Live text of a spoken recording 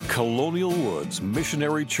Colonial Woods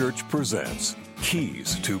Missionary Church presents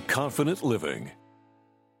Keys to Confident Living.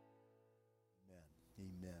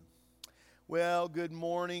 Amen. Well, good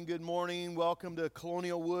morning. Welcome to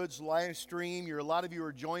Colonial Woods live stream. A lot of you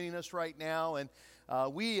are joining us right now, and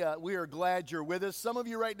we are glad you're with us. Some of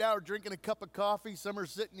you right now are drinking a cup of coffee. Some are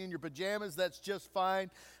sitting in your pajamas. That's just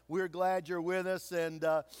fine. We're glad you're with us, and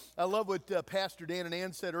I love what Pastor Dan and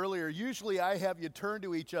Ann said earlier. Usually I have you turn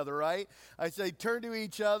to each other, right? I say turn to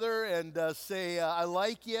each other and say, I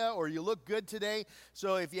like you, or you look good today.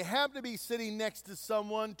 So if you happen to be sitting next to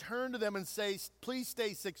someone, turn to them and say, please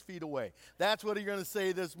stay 6 feet away. That's what you're going to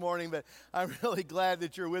say this morning, but I'm really glad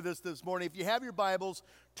that you're with us this morning. If you have your Bibles,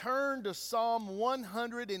 turn to Psalm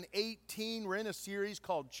 118. We're in a series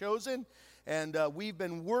called Chosen. And we've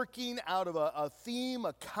been working out of a theme,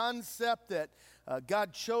 a concept that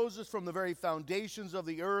God chose us from the very foundations of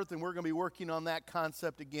the earth, and we're going to be working on that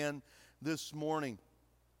concept again this morning.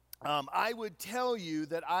 I would tell you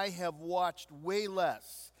that I have watched way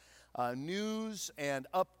less news and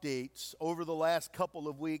updates over the last couple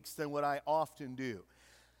of weeks than what I often do.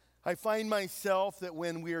 I find myself that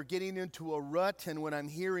when we are getting into a rut and when I'm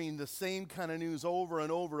hearing the same kind of news over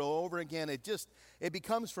and over and over again, it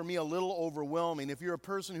becomes for me a little overwhelming. If you're a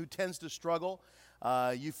person who tends to struggle,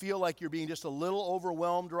 you feel like you're being just a little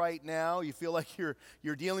overwhelmed right now, you feel like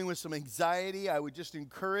you're dealing with some anxiety, I would just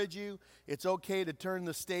encourage you. It's okay to turn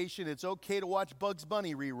the station. It's okay to watch Bugs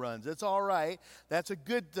Bunny reruns. It's all right. That's a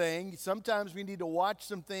good thing. Sometimes we need to watch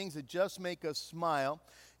some things that just make us smile.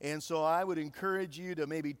 And so I would encourage you to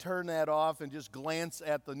maybe turn that off and just glance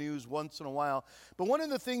at the news once in a while. But one of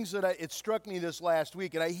the things that it struck me this last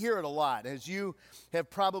week, and I hear it a lot, as you have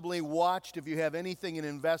probably watched, if you have anything in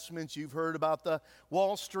investments, you've heard about the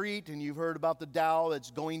Wall Street and you've heard about the Dow that's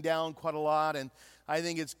going down quite a lot. And I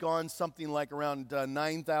think it's gone something like around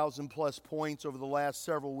 9,000 plus points over the last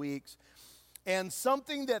several weeks. And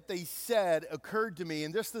something that they said occurred to me,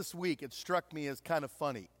 and just this week it struck me as kind of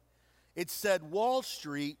funny. It said Wall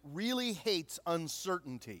Street really hates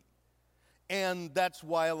uncertainty. And that's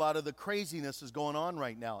why a lot of the craziness is going on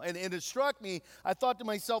right now. And it struck me, I thought to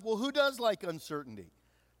myself, well, who does like uncertainty?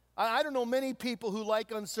 I don't know many people who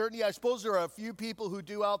like uncertainty. I suppose there are a few people who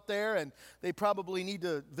do out there, and they probably need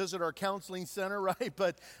to visit our counseling center, right?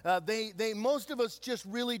 But most of us just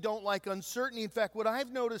really don't like uncertainty. In fact, what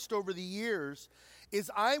I've noticed over the years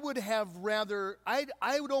is I would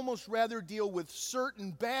almost rather deal with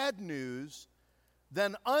certain bad news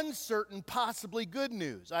than uncertain, possibly good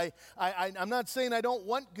news. I'm not saying I don't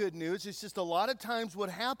want good news. It's just a lot of times what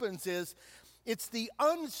happens is it's the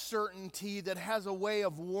uncertainty that has a way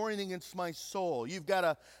of warring against my soul. You've got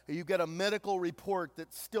a medical report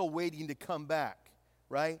that's still waiting to come back,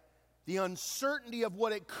 right? The uncertainty of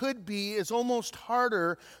what it could be is almost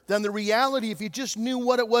harder than the reality if you just knew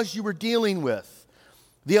what it was you were dealing with.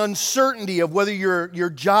 The uncertainty of whether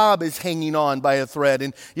your job is hanging on by a thread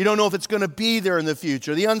and you don't know if it's going to be there in the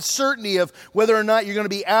future. The uncertainty of whether or not you're going to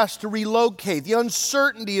be asked to relocate. The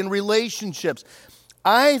uncertainty in relationships.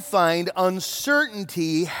 I find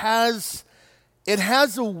uncertainty has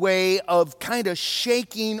a way of kind of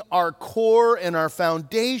shaking our core and our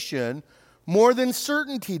foundation more than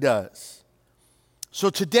certainty does. So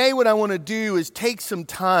today what I want to do is take some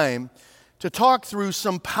time to talk through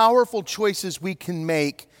some powerful choices we can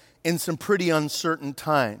make in some pretty uncertain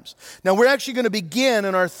times. Now, we're actually going to begin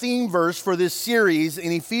in our theme verse for this series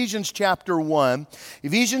in Ephesians chapter 1.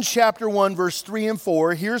 Ephesians chapter 1, verse 3 and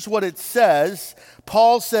 4. Here's what it says.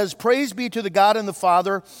 Paul says, "Praise be to the God and the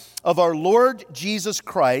Father of our Lord Jesus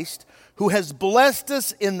Christ, who has blessed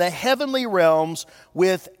us in the heavenly realms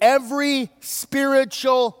with every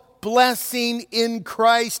spiritual blessing in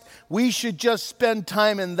Christ." We should just spend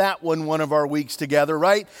time in that one of our weeks together,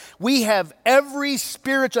 right? We have every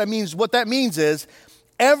spiritual, what that means is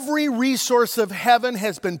every resource of heaven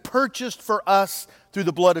has been purchased for us through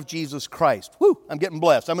the blood of Jesus Christ. Woo, I'm getting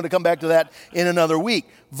blessed. I'm going to come back to that in another week.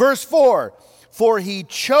 Verse 4, "For he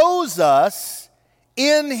chose us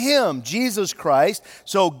in him," Jesus Christ.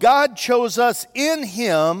 So God chose us in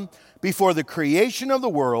him before the creation of the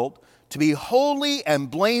world, to be holy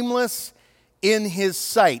and blameless in his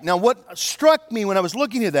sight. Now, what struck me when I was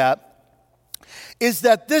looking at that is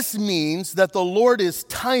that this means that the Lord is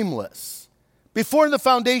timeless. Before the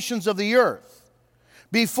foundations of the earth,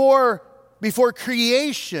 before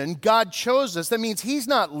creation, God chose us. That means he's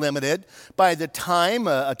not limited by the time,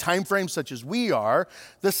 a time frame such as we are.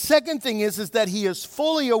 The second thing is that he is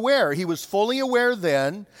fully aware. He was fully aware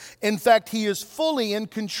then. In fact, he is fully in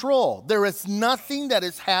control. There is nothing that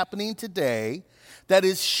is happening today that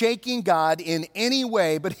is shaking God in any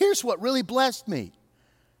way. But here's what really blessed me.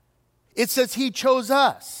 It says he chose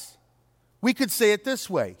us. We could say it this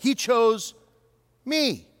way: He chose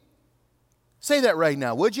me. Say that right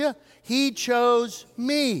now, would you? He chose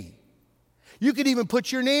me. You could even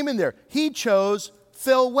put your name in there. He chose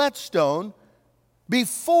Phil Whetstone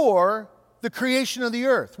before the creation of the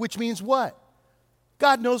earth, which means what?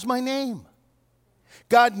 God knows my name.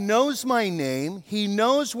 God knows my name. He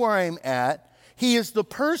knows where I'm at. He is the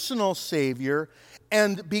personal Savior.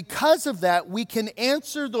 And because of that, we can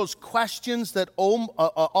answer those questions that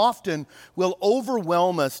often will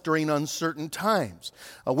overwhelm us during uncertain times.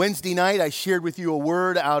 Wednesday night, I shared with you a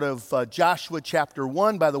word out of Joshua chapter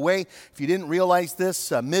 1. By the way, if you didn't realize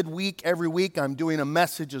this, midweek, every week, I'm doing a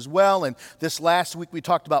message as well. And this last week, we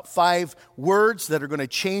talked about 5 words that are going to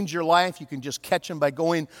change your life. You can just catch them by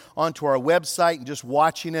going onto our website and just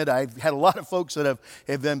watching it. I've had a lot of folks that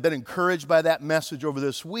have been encouraged by that message over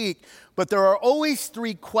this week. But there are always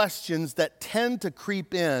 3 questions that tend to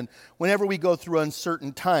creep in whenever we go through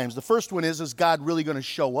uncertain times. The first one is God really going to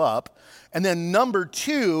show up? And then number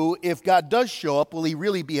 2, if God does show up, will He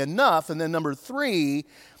really be enough? And then number 3,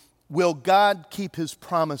 will God keep His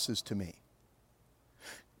promises to me?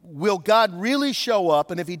 Will God really show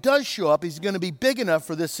up? And if He does show up, He's going to be big enough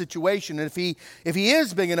for this situation. And if He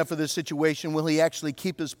is big enough for this situation, will He actually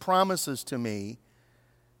keep His promises to me?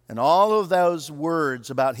 And all of those words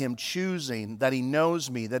about Him choosing, that He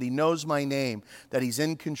knows me, that He knows my name, that He's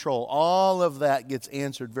in control, all of that gets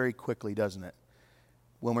answered very quickly, doesn't it,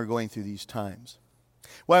 when we're going through these times?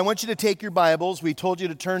 Well, I want you to take your Bibles. We told you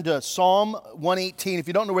to turn to Psalm 118. If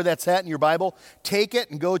you don't know where that's at in your Bible, take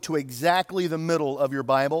it and go to exactly the middle of your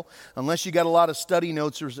Bible. Unless you got a lot of study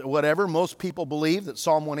notes or whatever, most people believe that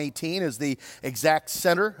Psalm 118 is the exact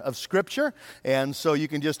center of Scripture. And so you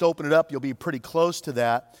can just open it up. You'll be pretty close to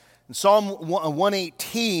that. And Psalm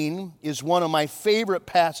 118 is one of my favorite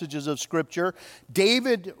passages of Scripture.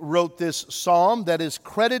 David wrote this psalm that is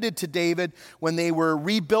credited to David when they were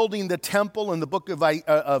rebuilding the temple in the book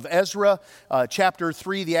of Ezra, chapter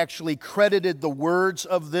 3. They actually credited the words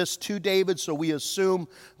of this to David, so we assume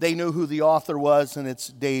they knew who the author was, and it's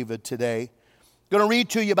David today. I'm going to read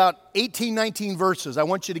to you about 18, 19 verses. I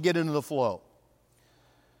want you to get into the flow.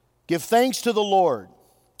 Give thanks to the Lord,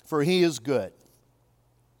 for He is good.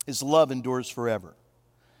 His love endures forever.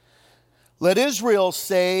 Let Israel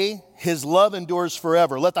say, His love endures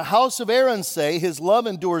forever. Let the house of Aaron say, His love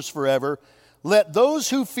endures forever. Let those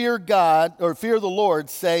who fear God, or fear the Lord,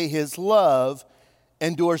 say, His love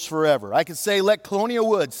endures forever. I could say, let Colonial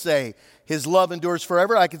Woods say, His love endures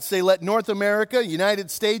forever. I could say, let North America, United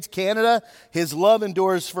States, Canada, His love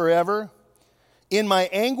endures forever. In my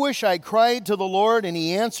anguish I cried to the Lord, and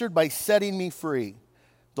He answered by setting me free.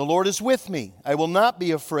 The Lord is with me. I will not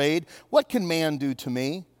be afraid. What can man do to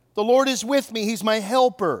me? The Lord is with me. He's my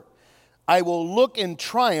helper. I will look in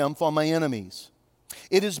triumph on my enemies.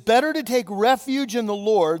 It is better to take refuge in the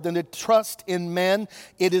Lord than to trust in men.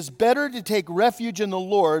 It is better to take refuge in the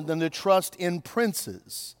Lord than to trust in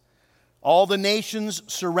princes. All the nations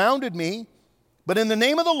surrounded me, but in the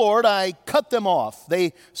name of the Lord I cut them off.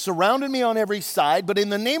 They surrounded me on every side, but in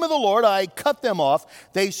the name of the Lord I cut them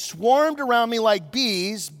off. They swarmed around me like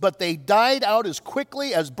bees, but they died out as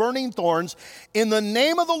quickly as burning thorns. In the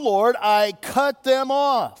name of the Lord I cut them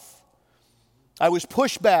off. I was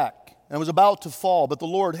pushed back and was about to fall, but the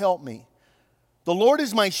Lord helped me. The Lord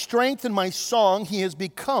is my strength and my song. He has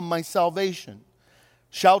become my salvation.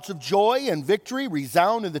 Shouts of joy and victory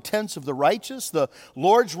resound in the tents of the righteous. The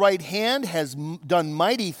Lord's right hand has done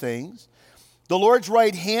mighty things. The Lord's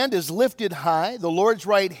right hand is lifted high. The Lord's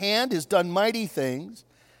right hand has done mighty things.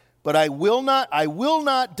 But I will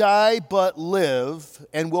not die, but live,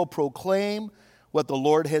 and will proclaim what the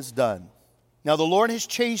Lord has done. Now the Lord has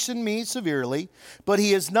chastened me severely, but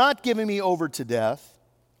He has not given me over to death.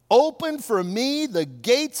 Open for me the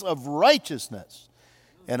gates of righteousness,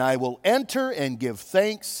 and I will enter and give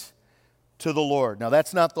thanks to the Lord. Now,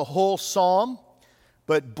 that's not the whole psalm,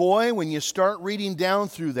 but boy, when you start reading down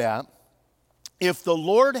through that, if the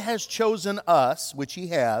Lord has chosen us, which He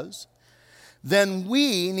has, then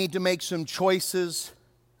we need to make some choices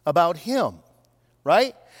about Him,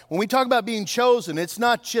 right? When we talk about being chosen, it's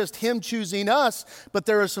not just Him choosing us, but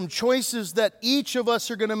there are some choices that each of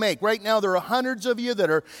us are going to make. Right now, there are hundreds of you that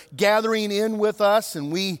are gathering in with us,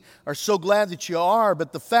 and we are so glad that you are.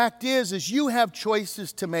 But the fact is you have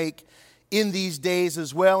choices to make in these days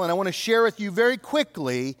as well. And I want to share with you very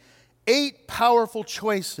quickly 8 powerful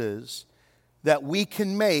choices that we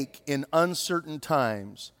can make in uncertain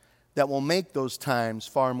times that will make those times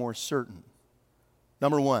far more certain.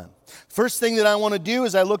 Number one. First thing that I want to do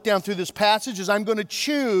as I look down through this passage is I'm going to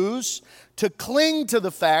choose to cling to the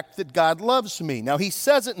fact that God loves me. Now, he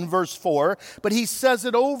says it in verse 4, but he says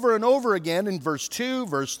it over and over again in verse 2,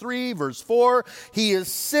 verse 3, verse 4. He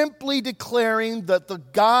is simply declaring that the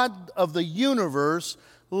God of the universe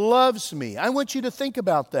loves me. I want you to think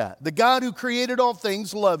about that. The God who created all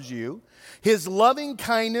things loves you. His loving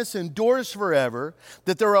kindness endures forever,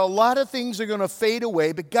 that there are a lot of things that are going to fade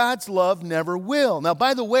away, but God's love never will. Now,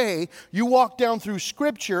 by the way, you walk down through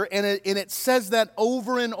Scripture, and it says that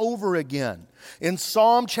over and over again. In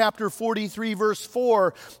Psalm chapter 43, verse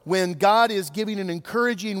 4, when God is giving an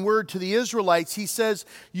encouraging word to the Israelites, he says,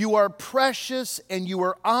 "You are precious and you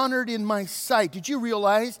are honored in my sight." Did you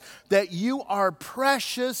realize that you are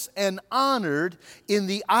precious and honored in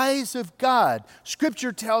the eyes of God?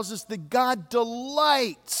 Scripture tells us that God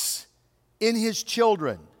delights in his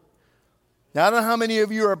children. Now, I don't know how many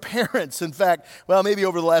of you are parents. In fact, well, maybe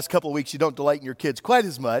over the last couple of weeks you don't delight in your kids quite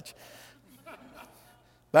as much.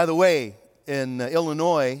 By the way, in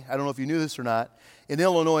Illinois, I don't know if you knew this or not, in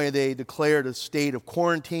Illinois they declared a state of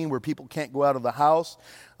quarantine where people can't go out of the house.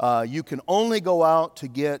 You can only go out to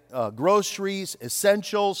get groceries,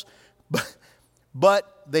 essentials,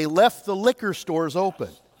 but they left the liquor stores open.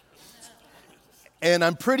 And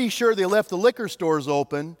I'm pretty sure they left the liquor stores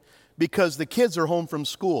open because the kids are home from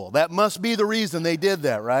school. That must be the reason they did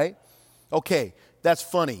that, right? Okay, that's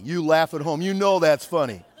funny. You laugh at home. You know that's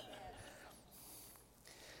funny.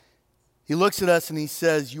 He looks at us and he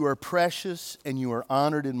says, "You are precious and you are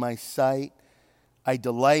honored in my sight. I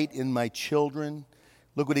delight in my children."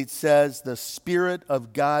 Look what it says. The Spirit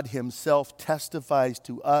of God himself testifies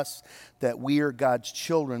to us that we are God's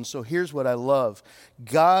children. So here's what I love.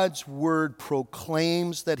 God's word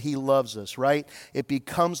proclaims that he loves us, right? It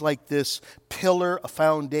becomes like this pillar, a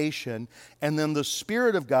foundation. And then the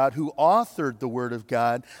Spirit of God, who authored the word of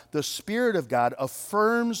God, the Spirit of God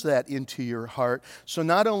affirms that into your heart. So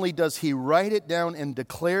not only does he write it down and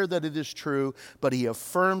declare that it is true, but he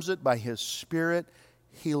affirms it by his Spirit.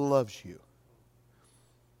 He loves you.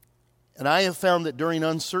 And I have found that during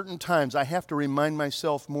uncertain times, I have to remind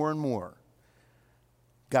myself more and more,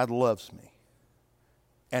 God loves me.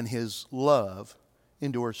 And his love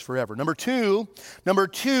endures forever. Number two,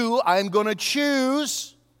 I'm going to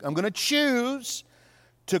choose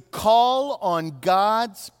to call on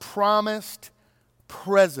God's promised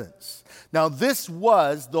presence. Now, this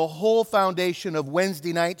was the whole foundation of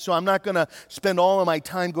Wednesday night, so I'm not going to spend all of my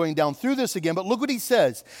time going down through this again, but look what he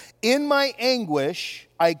says. "In my anguish,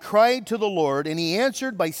 I cried to the Lord, and he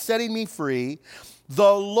answered by setting me free.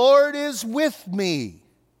 The Lord is with me.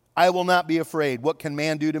 I will not be afraid. What can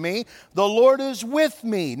man do to me? The Lord is with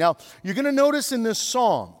me." Now, you're going to notice in this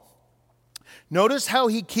psalm, notice how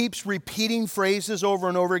he keeps repeating phrases over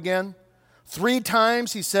and over again. 3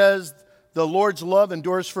 times he says, "The Lord's love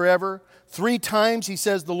endures forever." 3 times he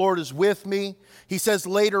says, "The Lord is with me." He says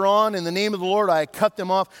later on, "In the name of the Lord, I cut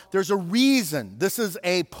them off." There's a reason. This is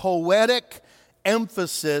a poetic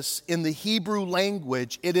emphasis in the Hebrew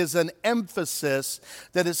language. It is an emphasis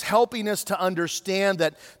that is helping us to understand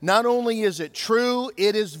that not only is it true,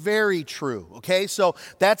 it is very true. Okay, so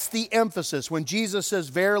that's the emphasis. When Jesus says,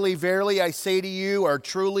 "Verily, verily, I say to you," or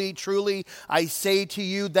 "Truly, truly, I say to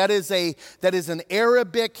you," that is an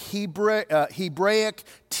Arabic Hebraic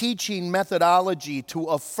teaching methodology to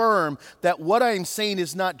affirm that what I'm saying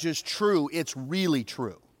is not just true, it's really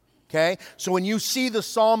true. Okay? So when you see the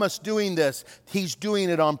psalmist doing this, he's doing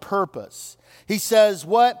it on purpose. He says,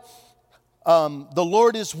 what? The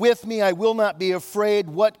Lord is with me. I will not be afraid.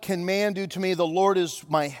 What can man do to me? The Lord is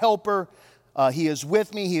my helper. He is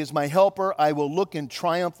with me. He is my helper. I will look in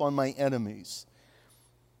triumph on my enemies.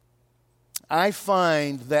 I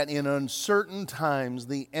find that in uncertain times,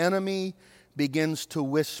 the enemy begins to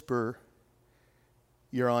whisper,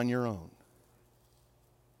 "You're on your own."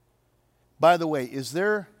 By the way, is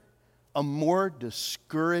there a more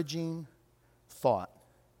discouraging thought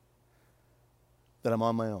that I'm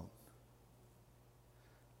on my own?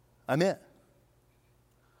 I'm it.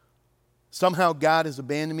 Somehow God has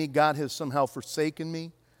abandoned me. God has somehow forsaken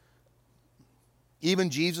me. Even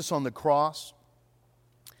Jesus on the cross.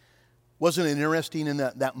 Wasn't it interesting in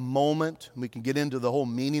that moment? We can get into the whole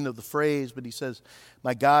meaning of the phrase, but he says,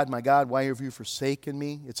 my God, why have you forsaken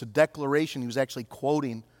me?" It's a declaration. He was actually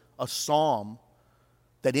quoting a psalm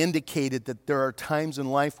that indicated that there are times in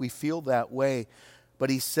life we feel that way.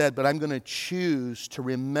 But he said, but I'm going to choose to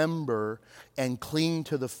remember and cling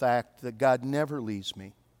to the fact that God never leaves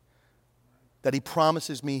me, that he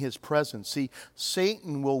promises me his presence. See,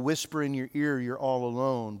 Satan will whisper in your ear, "You're all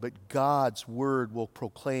alone," but God's word will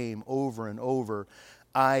proclaim over and over,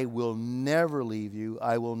 I will never leave you.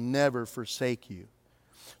 I will never forsake you.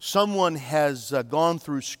 Someone has gone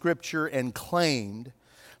through Scripture and claimed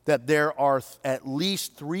that there are at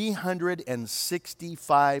least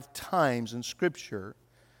 365 times in Scripture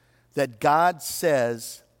that God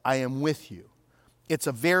says, I am with you. It's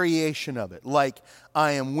a variation of it. Like,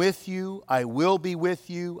 I am with you, I will be with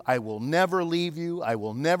you, I will never leave you, I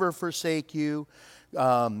will never forsake you.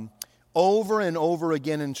 Over and over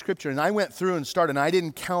again in Scripture. And I went through and started, and I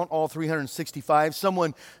didn't count all 365.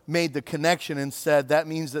 Someone made the connection and said that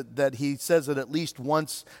means that he says it at least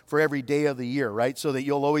once for every day of the year, right? So that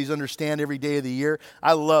you'll always understand every day of the year.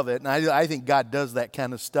 I love it, and I think God does that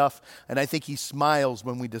kind of stuff, and I think He smiles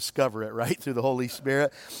when we discover it, right, through the Holy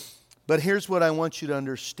Spirit. But here's what I want you to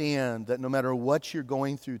understand, that no matter what you're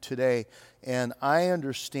going through today, and I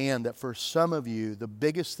understand that for some of you, the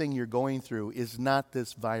biggest thing you're going through is not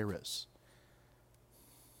this virus.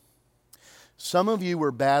 Some of you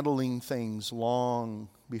were battling things long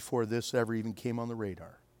before this ever even came on the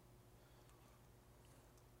radar.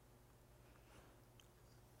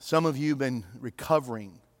 Some of you have been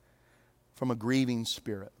recovering from a grieving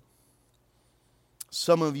spirit.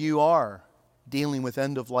 Some of you are dealing with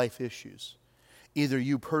end-of-life issues, either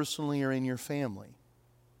you personally or in your family.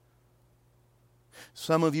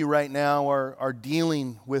 Some of you right now are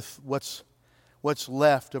dealing with what's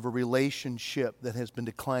left of a relationship that has been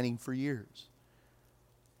declining for years.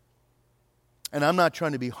 And I'm not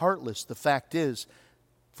trying to be heartless. The fact is,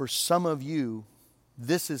 for some of you,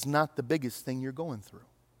 this is not the biggest thing you're going through.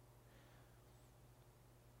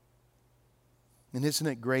 And isn't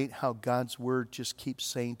it great how God's Word just keeps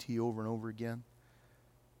saying to you over and over again,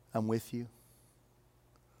 I'm with you.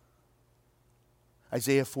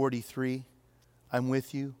 Isaiah 43, I'm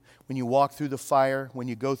with you. When you walk through the fire, when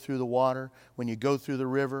you go through the water, when you go through the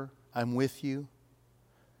river, I'm with you.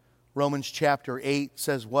 Romans chapter 8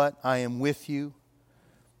 says what? I am with you.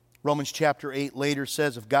 Romans chapter 8 later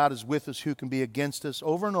says, if God is with us, who can be against us?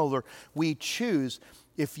 Over and over, we choose.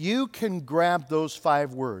 If you can grab those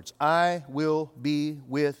 5 words, I will be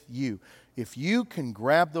with you. If you can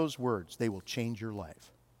grab those words, they will change your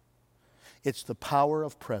life. It's the power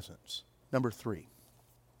of presence. Number 3.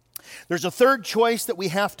 There's a third choice that we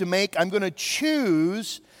have to make. I'm going to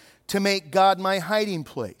choose to make God my hiding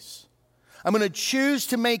place. I'm going to choose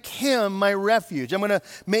to make Him my refuge.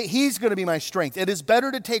 He's going to be my strength. It is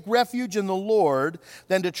better to take refuge in the Lord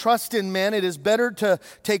than to trust in men. It is better to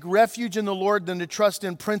take refuge in the Lord than to trust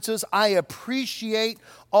in princes. I appreciate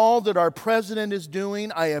all that our president is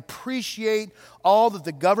doing. I appreciate all that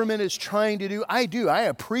the government is trying to do. I do. I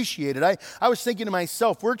appreciate it. I was thinking to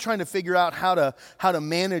myself, we're trying to figure out how to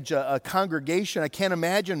manage a congregation. I can't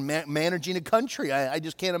imagine managing a country. I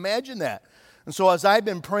just can't imagine that. And so as I've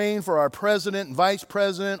been praying for our president and vice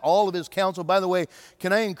president, all of his council, by the way,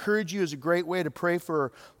 can I encourage you as a great way to pray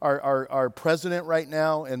for our president right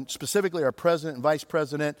now, and specifically our president and vice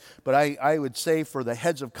president, but I would say for the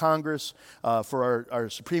heads of Congress, for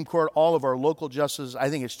our Supreme Court, all of our local justices,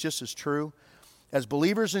 I think it's just as true. As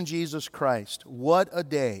believers in Jesus Christ, what a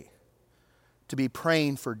day to be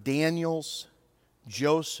praying for Daniel's,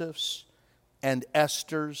 Joseph's, and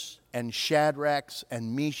Esther's, and Shadrach's,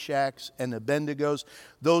 and Meshach's, and Abednego's.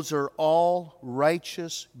 Those are all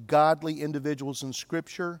righteous, godly individuals in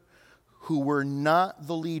Scripture who were not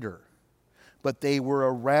the leader, but they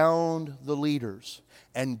were around the leaders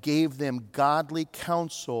and gave them godly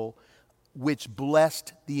counsel which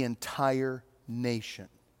blessed the entire nation.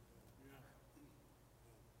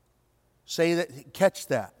 Say that, catch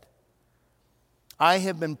that. I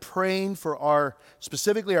have been praying for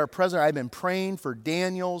specifically our president, I've been praying for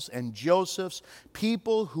Daniel's and Joseph's,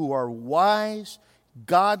 people who are wise,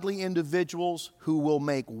 godly individuals who will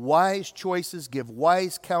make wise choices, give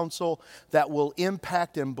wise counsel that will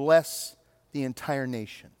impact and bless the entire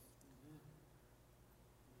nation.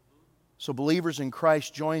 So believers in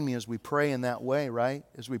Christ, join me as we pray in that way, right?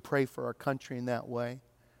 As we pray for our country in that way.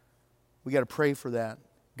 We got to pray for that.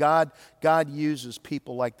 God uses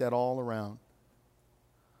people like that all around.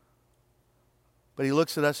 But He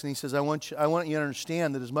looks at us and He says, I want you to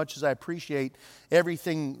understand that as much as I appreciate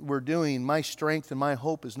everything we're doing, my strength and my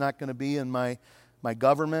hope is not going to be in my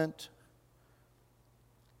government.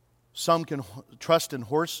 Some can trust in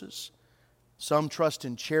horses. Some trust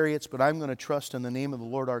in chariots, but I'm going to trust in the name of the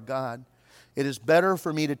Lord our God. It is better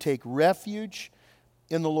for me to take refuge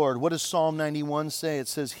in the Lord. What does Psalm 91 say? It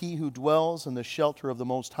says, he who dwells in the shelter of the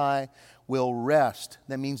Most High will rest.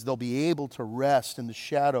 That means they'll be able to rest in the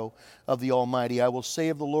shadow of the Almighty. I will say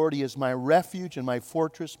of the Lord, He is my refuge and my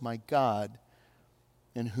fortress, my God,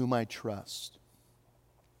 in whom I trust.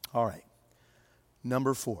 All right.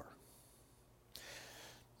 Number 4.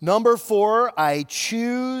 Number 4, I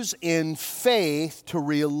choose in faith to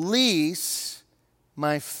release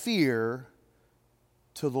my fear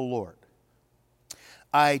to the Lord.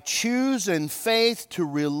 I choose in faith to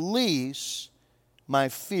release my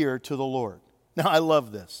fear to the Lord. Now, I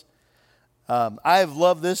love this. I have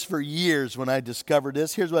loved this for years when I discovered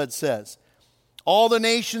this. Here's what it says. All the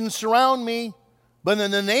nations surround me, but in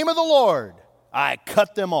the name of the Lord, I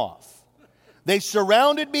cut them off. They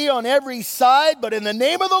surrounded me on every side, but in the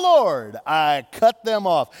name of the Lord, I cut them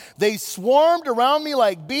off. They swarmed around me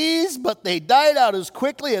like bees, but they died out as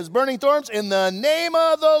quickly as burning thorns. In the name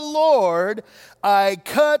of the Lord, I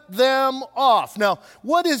cut them off. Now,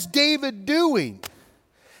 what is David doing?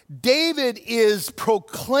 David is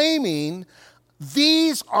proclaiming,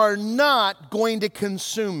 these are not going to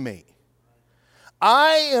consume me.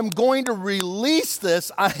 I am going to release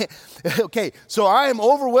this. So I am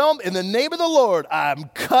overwhelmed. In the name of the Lord, I'm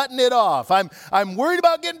cutting it off. I'm worried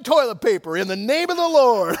about getting toilet paper. In the name of the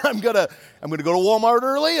Lord, I'm gonna go to Walmart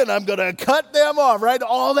early and I'm gonna cut them off, right?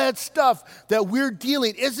 All that stuff that we're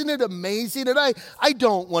dealing. Isn't it amazing? And I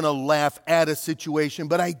don't want to laugh at a situation,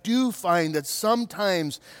 but I do find that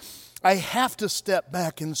sometimes I have to step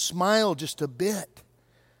back and smile just a bit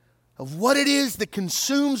of what it is that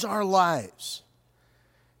consumes our lives.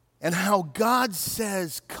 And how God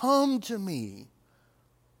says, come to me,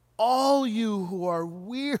 all you who are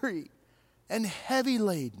weary and heavy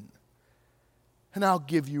laden, and I'll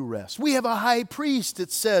give you rest. We have a high priest,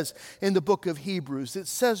 it says in the book of Hebrews. It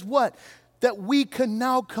says what? That we can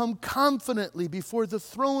now come confidently before the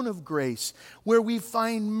throne of grace, where we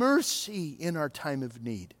find mercy in our time of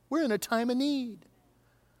need. We're in a time of need.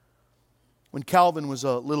 When Calvin was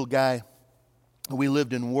a little guy, we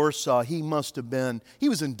lived in Warsaw. He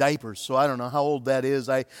was in diapers, so I don't know how old that is.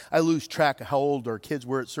 I lose track of how old our kids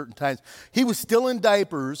were at certain times. He was still in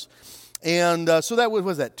diapers, and so that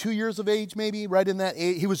was that 2 years of age maybe, right in that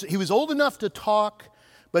age. He was old enough to talk,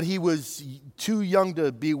 but he was too young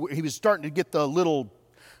to be, he was starting to get the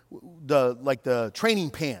training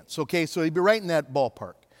pants, okay? So he'd be right in that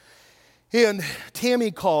ballpark. And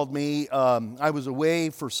Tammy called me. I was away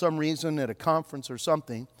for some reason at a conference or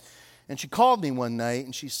something. And she called me one night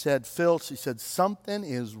and she said, Phil, something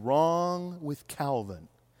is wrong with Calvin.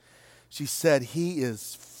 She said, he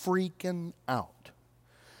is freaking out.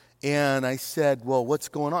 And I said, well, what's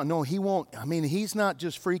going on? No, he won't. I mean, he's not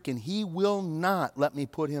just freaking. He will not let me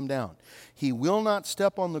put him down. He will not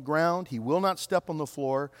step on the ground. He will not step on the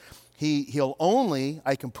floor. I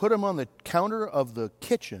can put him on the counter of the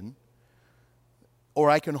kitchen, or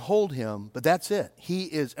I can hold him, but that's it.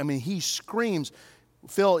 He screams.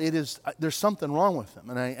 Phil, there's something wrong with him.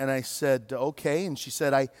 And I said, okay. And she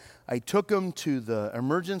said, I took him to the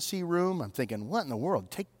emergency room. I'm thinking, what in the world?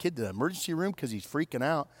 Take a kid to the emergency room because he's freaking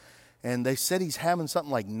out. And they said he's having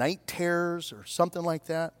something like night terrors or something like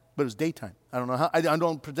that. But it was daytime. I don't know how. I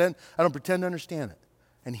don't pretend to understand it.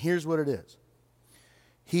 And here's what it is.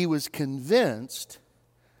 He was convinced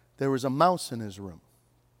there was a mouse in his room.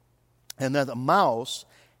 And that the mouse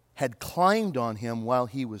had climbed on him while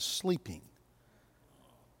he was sleeping.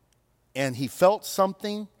 And he felt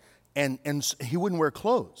something, and he wouldn't wear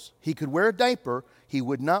clothes. He could wear a diaper. He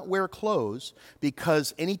would not wear clothes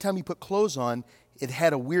because anytime he put clothes on, it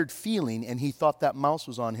had a weird feeling, and he thought that mouse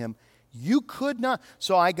was on him. You could not.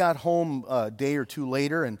 So I got home a day or two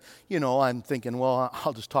later, and, I'm thinking, well,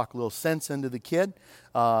 I'll just talk a little sense into the kid.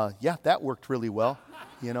 Yeah, that worked really well,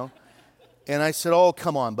 And I said, oh,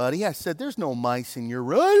 come on, buddy. I said, there's no mice in your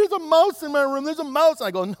room. There's a mouse in my room. There's a mouse.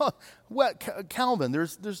 I go, no, what, Calvin,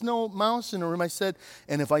 there's no mouse in the room. I said,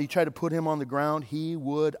 and if I try to put him on the ground, he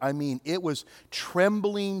would. It was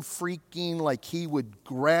trembling, freaking, like he would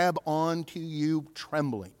grab onto you,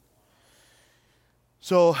 trembling.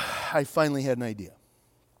 So I finally had an idea.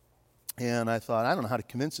 And I thought, I don't know how to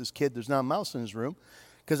convince this kid there's not a mouse in his room.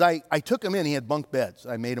 Because I took him in. He had bunk beds.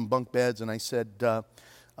 I made him bunk beds, and I said,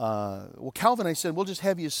 well, Calvin, I said, we'll just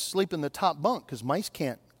have you sleep in the top bunk because mice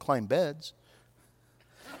can't climb beds.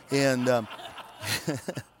 And nope,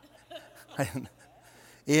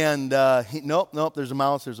 there's a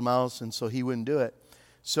mouse, and so he wouldn't do it.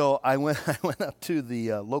 So I went up to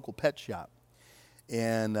the local pet shop,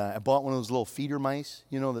 and I bought one of those little feeder mice,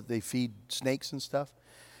 that they feed snakes and stuff.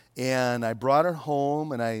 And I brought her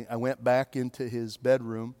home, and I went back into his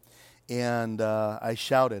bedroom, and I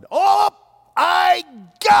shouted, "Oh! I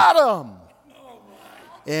got him!"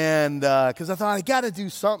 And because I thought I got to do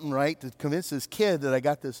something, right, to convince this kid that I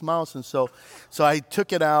got this mouse. And so I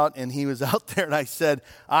took it out, and he was out there, and I said,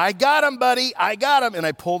 I got him, buddy. I got him. And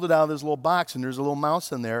I pulled it out of this little box, and there's a little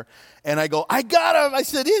mouse in there. And I go, I got him. I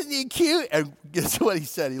said, isn't he cute? And guess what he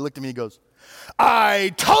said? He looked at me and goes,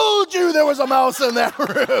 I told you there was a mouse in that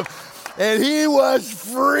room. And he was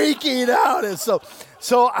freaking out. And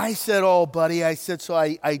so I said, oh, buddy, I said, so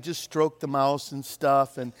I just stroked the mouse and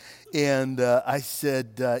stuff. And I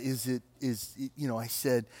said, I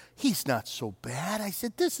said, he's not so bad. I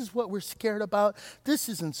said, this is what we're scared about. This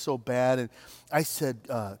isn't so bad. And I said,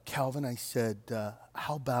 Calvin, I said,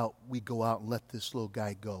 how about we go out and let this little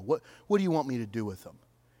guy go? What do you want me to do with him?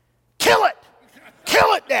 Kill it!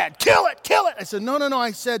 Kill it, Dad! Kill it! Kill it! I said, no.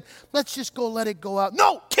 I said, let's just go let it go out.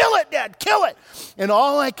 No! Kill it, Dad! Kill it! And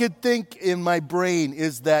all I could think in my brain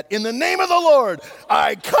is that in the name of the Lord,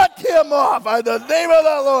 I cut him off. In the name of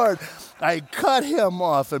the Lord, I cut him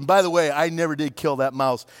off. And by the way, I never did kill that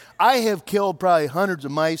mouse. I have killed probably hundreds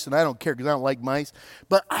of mice, and I don't care because I don't like mice.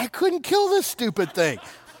 But I couldn't kill this stupid thing.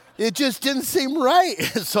 It just didn't seem right.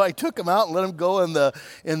 So I took him out and let him go in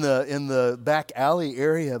the back alley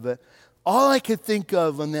area. But all I could think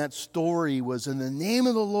of in that story was, in the name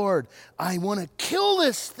of the Lord, I want to kill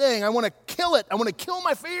this thing. I want to kill it. I want to kill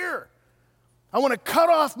my fear. I want to cut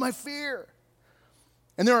off my fear.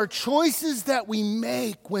 And there are choices that we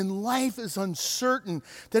make when life is uncertain,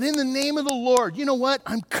 that in the name of the Lord, you know what?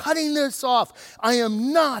 I'm cutting this off. I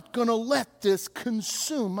am not going to let this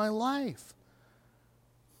consume my life.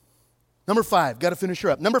 Number 5, got to finish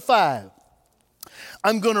her up. Number 5,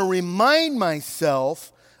 I'm going to remind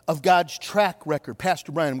myself of God's track record.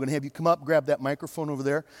 Pastor Brian, I'm going to have you come up, grab that microphone over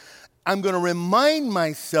there. I'm going to remind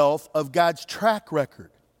myself of God's track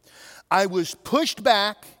record. I was pushed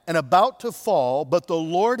back and about to fall, but the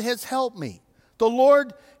Lord has helped me. The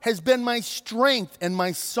Lord has been my strength and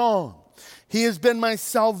my song. He has been my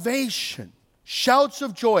salvation. Shouts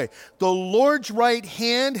of joy. The Lord's right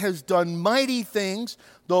hand has done mighty things.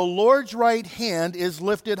 The Lord's right hand is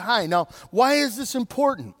lifted high. Now, why is this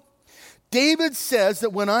important? David says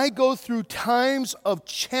that when I go through times of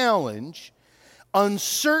challenge,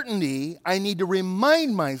 uncertainty, I need to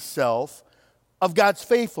remind myself of God's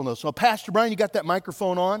faithfulness. So, Pastor Brian, you got that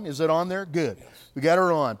microphone on? Is it on there? Good. We got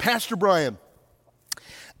her on. Pastor Brian,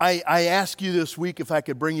 I asked you this week if I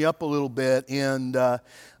could bring you up a little bit, and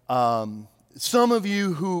some of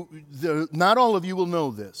you not all of you will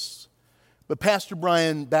know this, but Pastor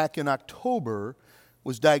Brian, back in October,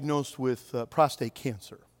 was diagnosed with prostate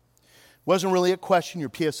cancer. Wasn't really a question.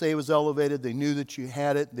 Your PSA was elevated. They knew that you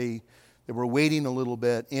had it. They were waiting a little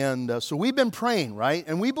bit. And so we've been praying, right?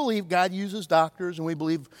 And we believe God uses doctors, and we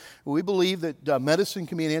believe that medicine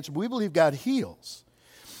can be an answer, but we believe God heals.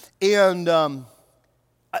 And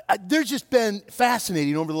there's just been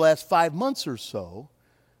fascinating over the last 5 months or so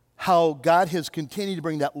how God has continued to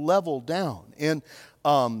bring that level down. And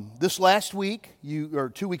this last week,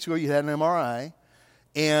 2 weeks ago, you had an MRI.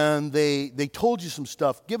 And they told you some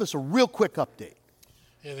stuff. Give us a real quick update.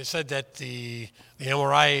 Yeah, they said that the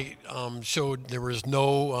MRI showed there was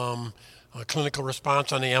no clinical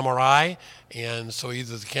response on the MRI, and so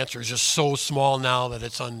either the cancer is just so small now that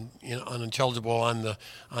it's unintelligible on the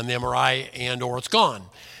MRI, and or it's gone.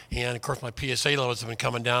 And of course, my PSA levels have been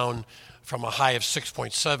coming down from a high of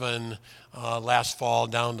 6.7 last fall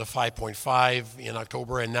down to 5.5 in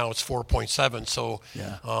October, and now it's 4.7. So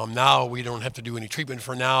now we don't have to do any treatment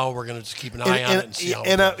for now. We're going to just keep an eye on it and see how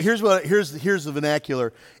it goes. Here's the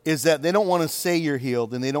vernacular, is that they don't want to say you're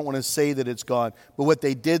healed, and they don't want to say that it's gone. But what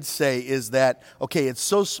they did say is that, okay, it's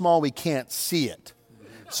so small we can't see it.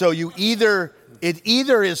 So it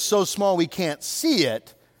either is so small we can't see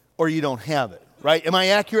it, or you don't have it. Right? Am I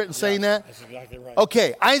accurate in saying that? That's exactly right.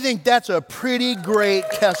 Okay, I think that's a pretty great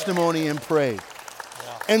testimony and praise.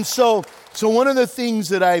 Yeah. And so one of the things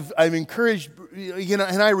that I've encouraged, and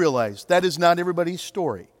I realize that is not everybody's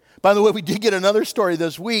story. By the way, we did get another story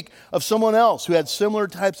this week of someone else who had similar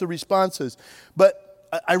types of responses. But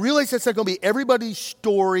I realize that's not going to be everybody's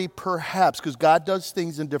story, perhaps, because God does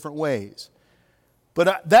things in different ways.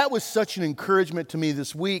 But that was such an encouragement to me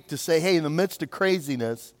this week to say, hey, in the midst of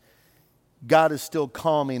craziness, God is still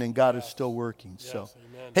calming and God is still working. Yes, so,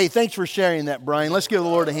 amen. Hey, thanks for sharing that, Brian. Let's give the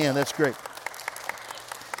Lord a hand. That's great.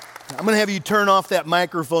 I'm going to have you turn off that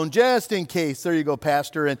microphone just in case. There you go,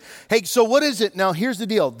 Pastor. And hey, so what is it? Now, here's the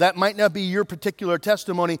deal. That might not be your particular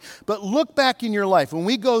testimony, but look back in your life. When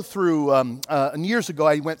we go through, years ago,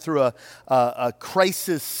 I went through a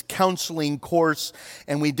crisis counseling course,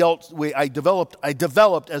 and I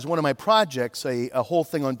developed as one of my projects a whole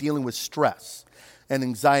thing on dealing with stress and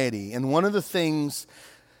anxiety. And one of the things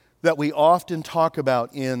that we often talk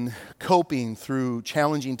about in coping through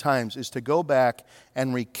challenging times is to go back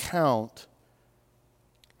and recount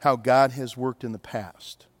how God has worked in the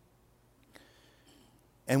past.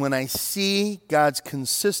 And when I see God's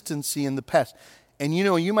consistency in the past, and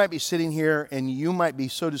you might be sitting here and you might be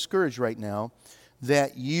so discouraged right now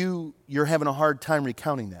that you're having a hard time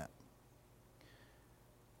recounting that.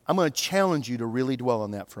 I'm going to challenge you to really dwell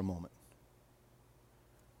on that for a moment.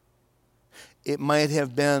 It might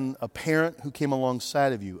have been a parent who came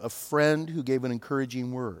alongside of you, a friend who gave an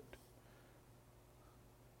encouraging word.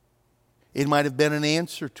 It might have been an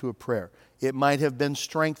answer to a prayer. It might have been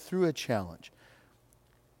strength through a challenge.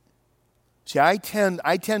 See, I tend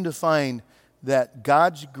to find that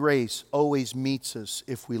God's grace always meets us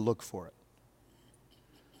if we look for it.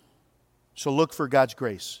 So look for God's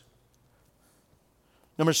grace.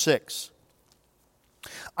 Number 6,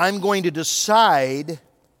 I'm going to decide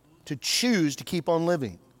to choose to keep on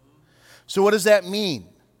living. So what does that mean?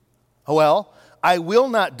 Well, I will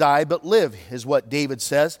not die but live is what David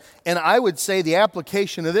says. And I would say the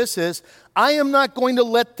application of this is, I am not going to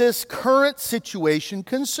let this current situation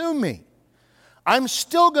consume me. I'm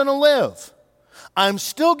still going to live. I'm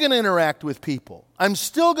still going to interact with people. I'm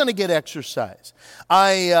still going to get exercise.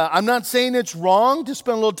 I'm not saying it's wrong to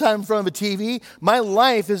spend a little time in front of a TV. My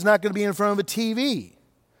life is not going to be in front of a TV.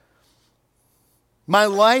 My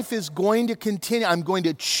life is going to continue. I'm going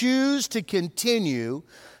to choose to continue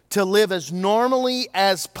to live as normally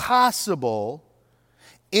as possible,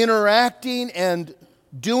 interacting and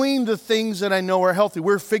doing the things that I know are healthy.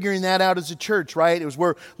 We're figuring that out as a church, right?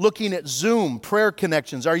 We're looking at Zoom, prayer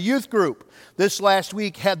connections. Our youth group this last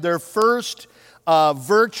week had their first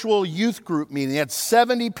virtual youth group meeting. They had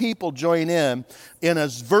 70 people join in a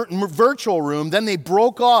virtual room. Then they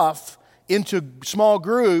broke off into small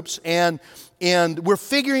groups, and we're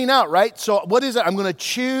figuring out, right? So what is it? I'm going to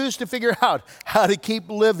choose to figure out how to keep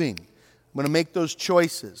living. I'm going to make those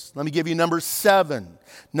choices. Let me give you number 7.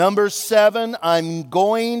 Number 7, I'm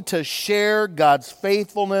going to share God's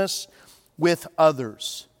faithfulness with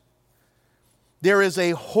others. There is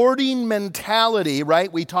a hoarding mentality,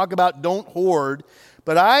 right? We talk about don't hoard,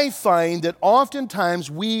 but I find that oftentimes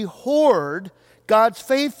we hoard God's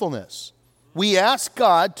faithfulness. We ask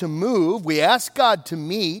God to move, we ask God to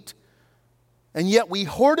meet, and yet we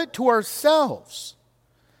hoard it to ourselves.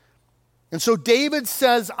 And so David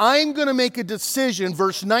says, I'm going to make a decision,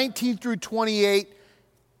 verse 19 through 28,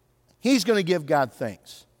 he's going to give God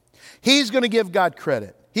thanks. He's going to give God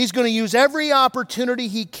credit. He's going to use every opportunity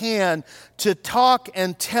he can to talk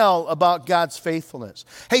and tell about God's faithfulness.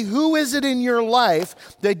 Hey, who is it in your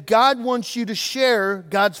life that God wants you to share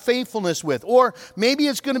God's faithfulness with? Or maybe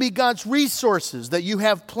it's going to be God's resources, that you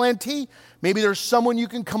have plenty. Maybe there's someone you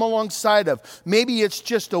can come alongside of. Maybe it's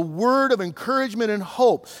just a word of encouragement and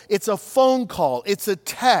hope. It's a phone call. It's a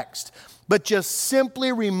text. But just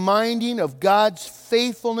simply reminding of God's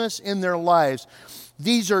faithfulness in their lives.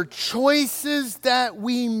 These are choices that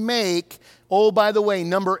we make. Oh, by the way,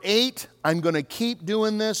 number 8, I'm going to keep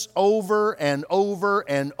doing this over and over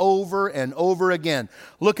and over and over again.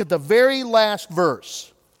 Look at the very last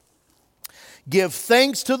verse. Give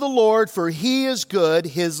thanks to the Lord, for He is good.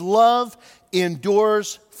 His love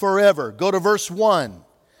endures forever. Go to verse 1.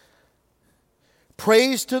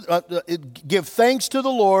 Give thanks to the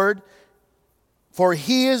Lord, for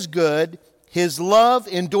He is good. His love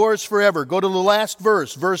endures forever. Go to the last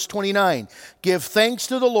verse, verse 29. Give thanks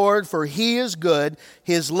to the Lord, for He is good.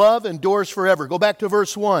 His love endures forever. Go back to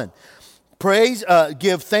verse 1.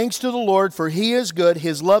 Give thanks to the Lord, for He is good.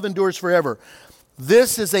 His love endures forever.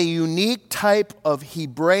 This is a unique type of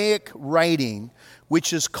Hebraic writing,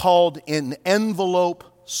 which is called an envelope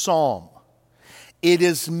psalm. It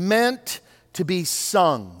is meant to be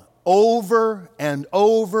sung over and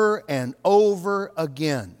over and over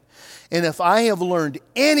again. And if I have learned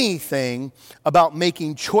anything about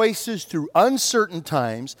making choices through uncertain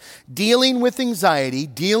times, dealing with anxiety,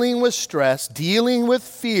 dealing with stress, dealing with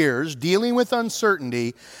fears, dealing with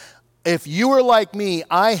uncertainty, if you are like me,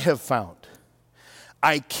 I have found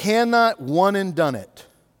I cannot one and done it.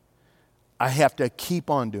 I have to keep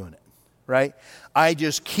on doing it, right? I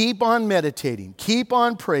just keep on meditating, keep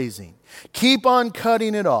on praising, keep on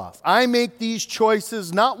cutting it off. I make these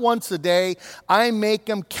choices not once a day. I make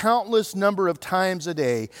them countless number of times a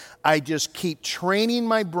day. I just keep training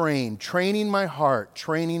my brain, training my heart,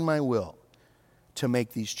 training my will to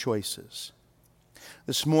make these choices.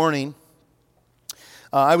 This morning,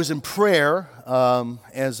 I was in prayer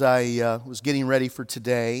as I was getting ready for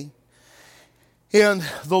today. And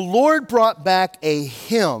the Lord brought back a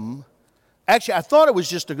hymn. Actually, I thought it was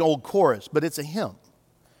just an old chorus, but it's a hymn.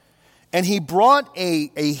 And he brought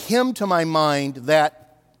a hymn to my mind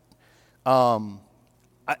that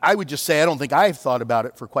I would just say I don't think I've thought about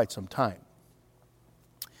it for quite some time.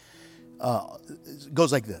 It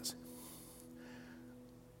goes like this.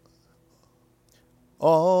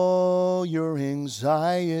 All your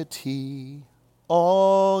anxiety,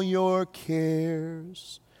 all your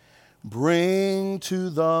cares, bring to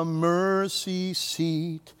the mercy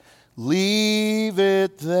seat, leave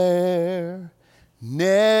it there.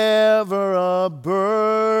 Never a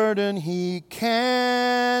burden he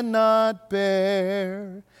cannot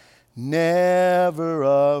bear, never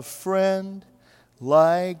a friend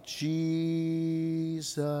like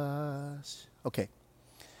Jesus. Okay.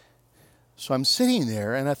 So I'm sitting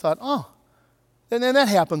there and I thought, and then that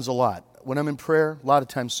happens a lot. When I'm in prayer, a lot of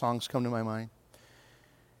times songs come to my mind.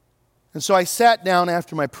 And so I sat down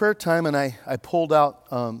after my prayer time and I pulled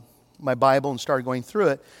out my Bible and started going through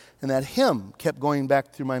it. And that hymn kept going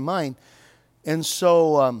back through my mind. And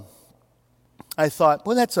so I thought,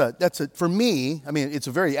 well, that's a for me, I mean, it's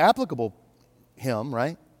a very applicable hymn,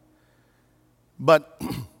 right? But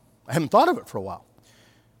I haven't thought of it for a while.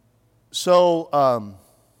 So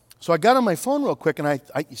I got on my phone real quick and I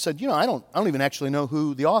said, I don't even actually know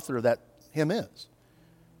who the author of that hymn is.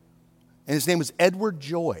 And his name was Edward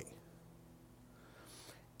Joy.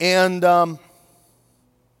 And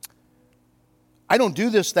I don't do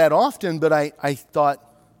this that often, but I thought,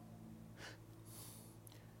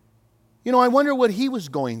 I wonder what he was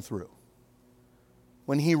going through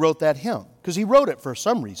when he wrote that hymn. Because he wrote it for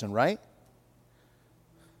some reason, right?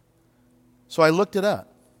 So I looked it up.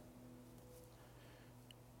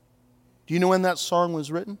 Do you know when that song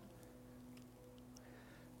was written?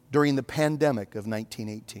 During the pandemic of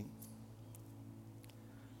 1918.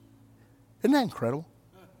 Isn't that incredible?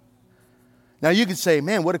 Now you could say,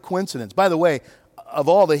 man, what a coincidence. By the way, of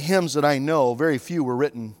all the hymns that I know, very few were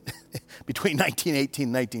written between 1918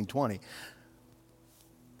 and 1920.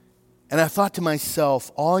 And I thought to myself,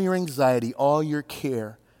 all your anxiety, all your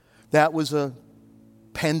care, that was a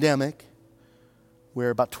pandemic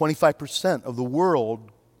where about 25% of the world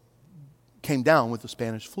came down with the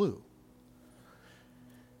Spanish flu.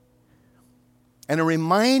 And it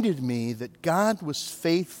reminded me that God was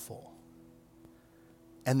faithful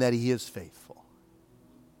and that He is faithful.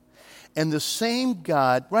 And the same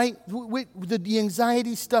God, right, the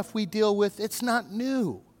anxiety stuff we deal with, it's not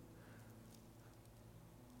new.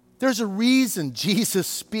 There's a reason Jesus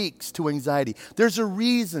speaks to anxiety. There's a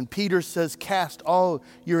reason Peter says, cast all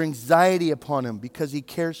your anxiety upon Him because He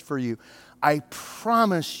cares for you. I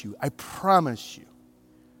promise you,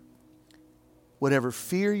 whatever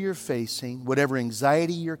fear you're facing, whatever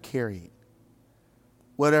anxiety you're carrying,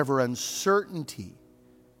 whatever uncertainty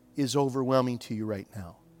is overwhelming to you right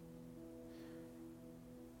now,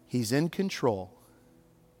 He's in control.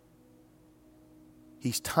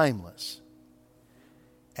 He's timeless.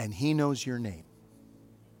 And He knows your name.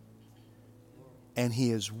 And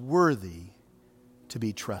He is worthy to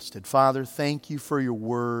be trusted. Father, thank you for your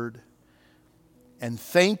word. And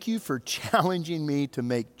thank you for challenging me to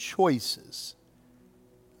make choices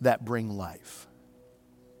that bring life.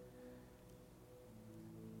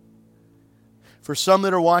 For some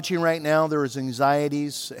that are watching right now, there is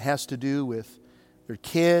anxieties. It has to do with their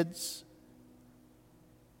kids,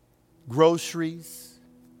 groceries,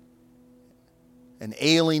 an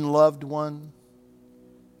ailing loved one,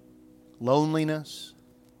 loneliness.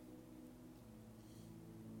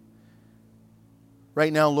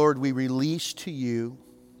 Right now, Lord, we release to you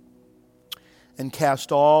and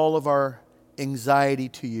cast all of our anxiety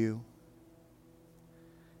to you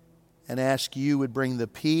and ask you would bring the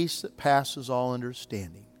peace that passes all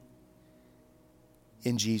understanding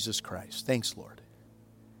in Jesus Christ. Thanks, Lord.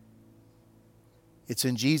 It's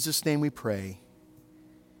in Jesus' name we pray.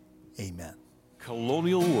 Amen.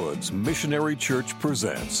 Colonial Woods Missionary Church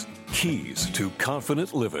presents Keys to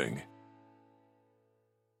Confident Living.